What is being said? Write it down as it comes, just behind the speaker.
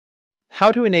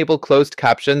How to enable closed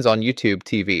captions on YouTube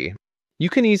TV. You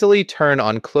can easily turn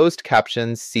on closed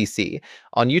captions CC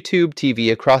on YouTube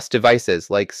TV across devices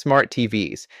like smart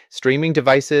TVs, streaming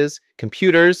devices,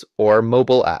 computers, or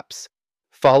mobile apps.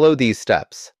 Follow these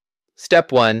steps.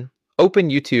 Step 1. Open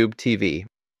YouTube TV.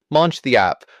 Launch the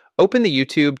app. Open the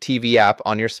YouTube TV app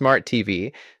on your smart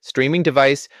TV, streaming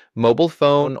device, mobile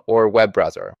phone, or web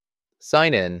browser.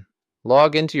 Sign in.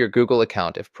 Log into your Google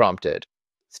account if prompted.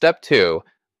 Step 2.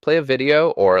 Play a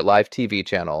video or live TV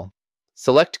channel.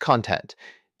 Select content.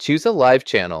 Choose a live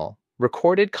channel,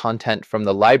 recorded content from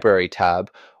the Library tab,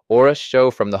 or a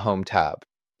show from the Home tab.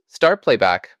 Start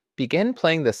playback. Begin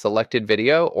playing the selected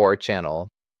video or channel.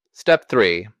 Step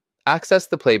 3. Access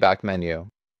the playback menu.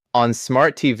 On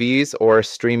smart TVs or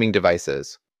streaming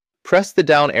devices, press the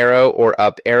down arrow or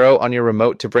up arrow on your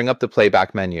remote to bring up the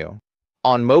playback menu.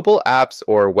 On mobile apps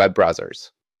or web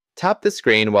browsers, tap the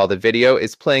screen while the video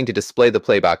is playing to display the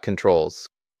playback controls.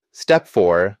 Step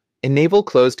 4. Enable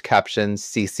closed captions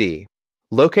CC.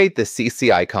 Locate the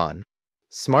CC icon.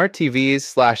 Smart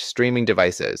TVs/streaming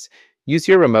devices. Use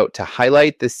your remote to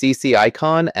highlight the CC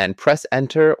icon and press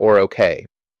Enter or OK.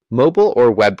 Mobile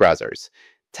or web browsers.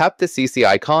 Tap the CC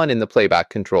icon in the playback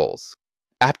controls.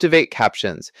 Activate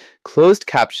captions. Closed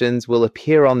captions will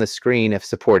appear on the screen if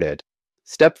supported.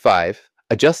 Step 5.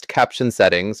 Adjust caption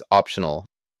settings optional.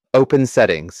 Open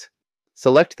Settings.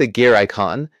 Select the gear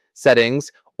icon,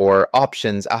 Settings, or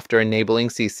Options after enabling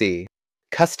CC.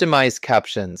 Customize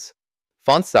captions.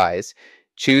 Font size.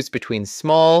 Choose between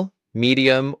small,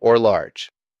 medium, or large.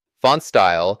 Font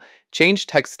style. Change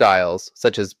text styles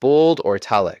such as bold or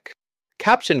italic.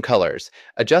 Caption colors.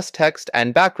 Adjust text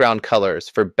and background colors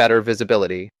for better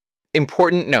visibility.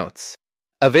 Important notes.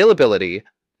 Availability.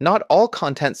 Not all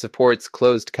content supports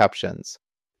closed captions.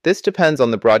 This depends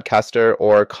on the broadcaster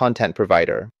or content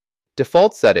provider.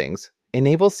 Default settings.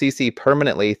 Enable CC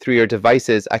permanently through your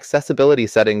device's accessibility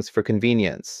settings for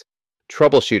convenience.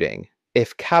 Troubleshooting.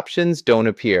 If captions don't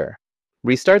appear,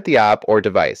 restart the app or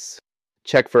device.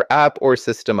 Check for app or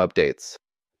system updates.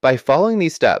 By following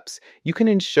these steps, you can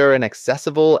ensure an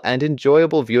accessible and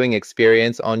enjoyable viewing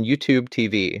experience on YouTube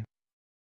TV.